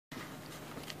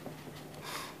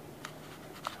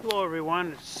Hello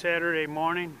everyone, it's Saturday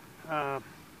morning. Got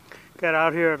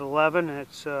out here at 11.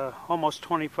 It's almost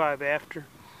 25 after.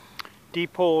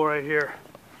 Deep hole right here.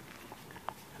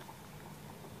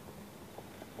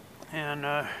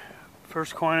 And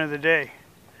first coin of the day.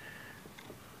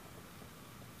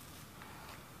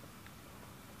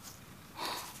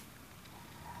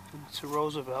 It's a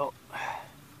Roosevelt.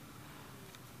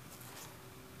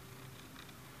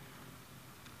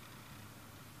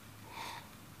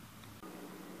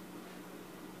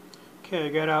 Okay, I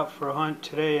got out for a hunt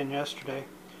today and yesterday.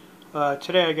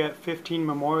 Today I got 15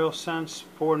 memorial cents,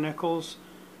 4 nickels,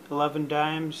 11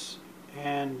 dimes,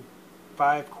 and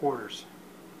 5 quarters.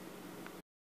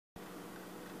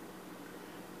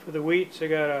 For the wheats I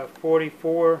got a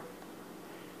 44,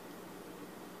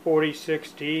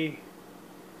 46D,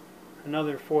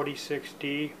 another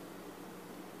 46D,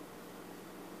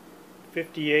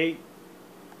 58,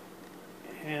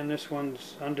 and this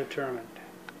one's undetermined.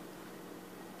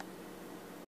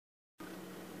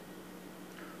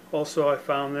 Also, I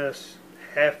found this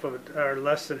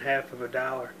less than half of a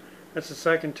dollar. That's the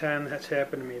second time that's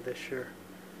happened to me this year.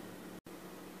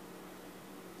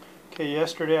 Okay,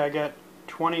 yesterday I got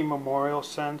 20 memorial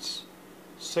cents,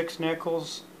 6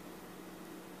 nickels,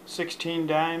 16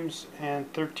 dimes,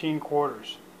 and 13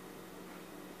 quarters.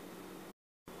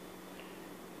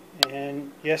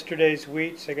 And yesterday's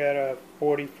wheats I got a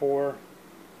 44,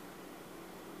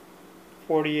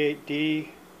 48D,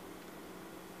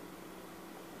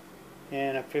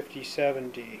 and a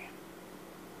 57D.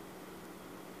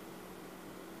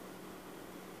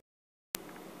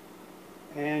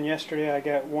 And yesterday I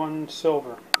got 1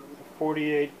 silver, a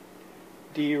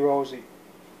 48D Rosie.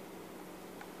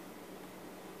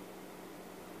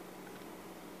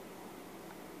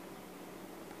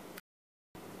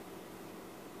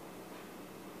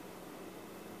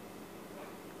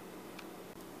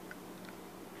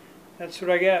 That's what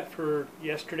I got for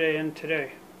yesterday and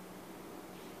today.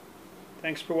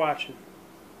 Thanks for watching.